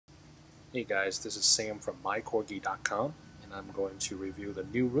Hey guys, this is Sam from mycorgi.com, and I'm going to review the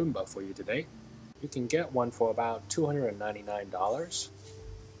new Roomba for you today. You can get one for about $299.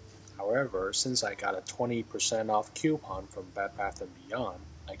 However, since I got a 20% off coupon from Bed Bath & Beyond,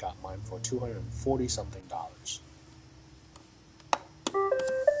 I got mine for $240 something.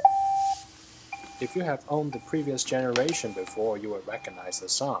 If you have owned the previous generation before, you would recognize the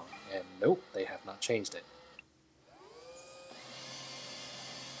song, and nope, they have not changed it.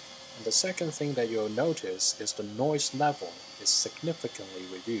 And the second thing that you'll notice is the noise level is significantly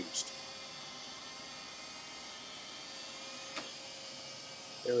reduced.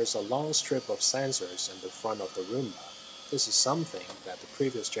 There is a long strip of sensors in the front of the Roomba. This is something that the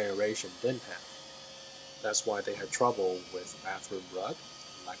previous generation didn't have. That's why they had trouble with bathroom rug,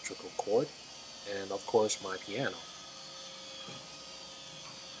 electrical cord, and of course my piano.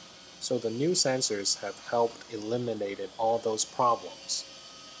 So the new sensors have helped eliminate all those problems.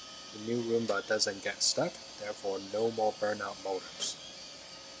 The new Roomba doesn't get stuck, therefore no more burnout motors.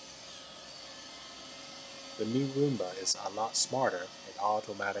 The new Roomba is a lot smarter. It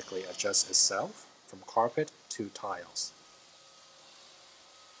automatically adjusts itself from carpet to tiles.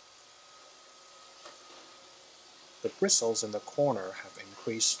 The bristles in the corner have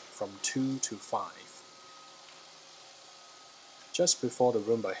increased from 2 to 5. Just before the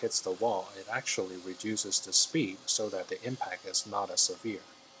Roomba hits the wall, it actually reduces the speed so that the impact is not as severe.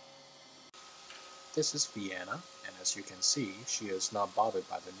 This is Vienna, and as you can see, she is not bothered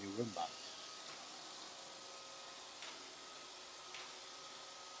by the new Roomba.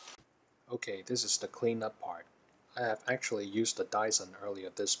 Okay, this is the cleanup part. I have actually used the Dyson earlier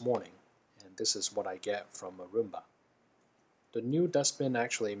this morning, and this is what I get from a Roomba. The new dustbin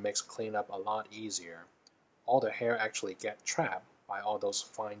actually makes cleanup a lot easier. All the hair actually get trapped by all those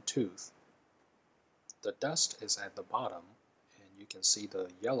fine tooth. The dust is at the bottom, and you can see the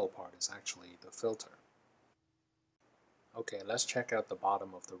yellow part is actually the filter. Okay, let's check out the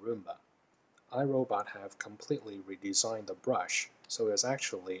bottom of the Roomba. iRobot have completely redesigned the brush, so it's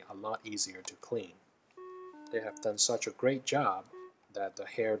actually a lot easier to clean. They have done such a great job that the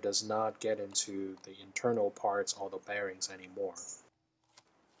hair does not get into the internal parts or the bearings anymore.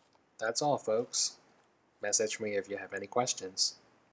 That's all, folks. Message me if you have any questions.